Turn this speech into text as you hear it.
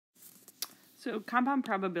So compound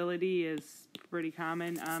probability is pretty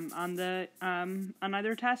common on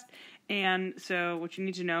either test, and so what you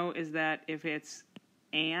need to know is that if it's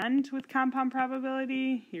and with compound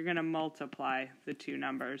probability, you're going to multiply the two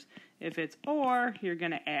numbers. If it's or, you're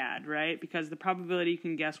going to add, right? Because the probability you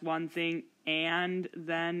can guess one thing and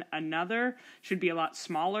then another should be a lot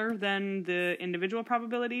smaller than the individual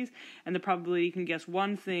probabilities, and the probability you can guess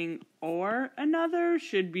one thing or another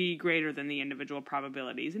should be greater than the individual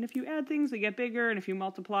probabilities. And if you add things, they get bigger, and if you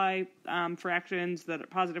multiply fractions that are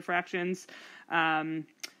positive fractions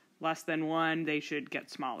less than 1, they should get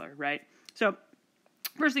smaller, right? So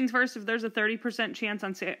first things first, if there's a 30% chance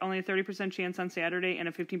on only a 30% chance on Saturday and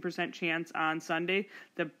a 15% chance on Sunday,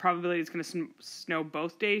 the probability it's going to snow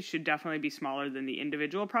both days should definitely be smaller than the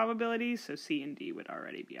individual probabilities. So C and D would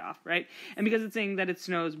already be off, right? And because it's saying that it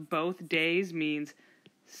snows both days means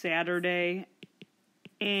Saturday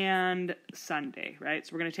and Sunday, right?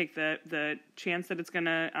 So we're going to take the chance that it's going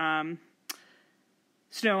to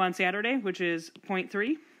snow on Saturday, which is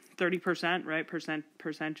 0.3. 30%, right? Percent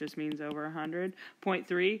just means over 100.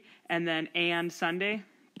 0.3, and then and Sunday,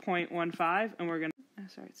 0.15, and we're gonna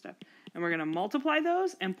and we're gonna multiply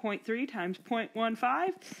those, and 0.3 times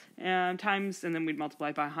 0.15 times, and then we'd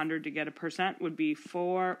multiply by 100 to get a percent would be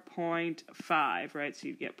 4.5, right? So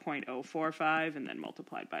you'd get 0.045, and then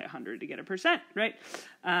multiplied by 100 to get a percent, right?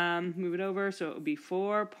 Move it over, so it would be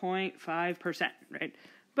 4.5%, right?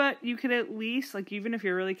 But you could at least, like, even if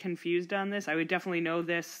you're really confused on this, I would definitely know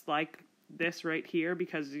this, like this right here,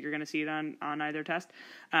 because you're going to see it on either test.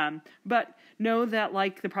 But know that,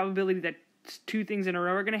 like, the probability that two things in a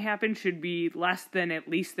row are going to happen should be less than at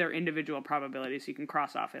least their individual probability, so you can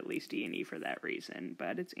cross off at least D and E for that reason.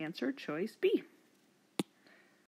 But it's answer choice B.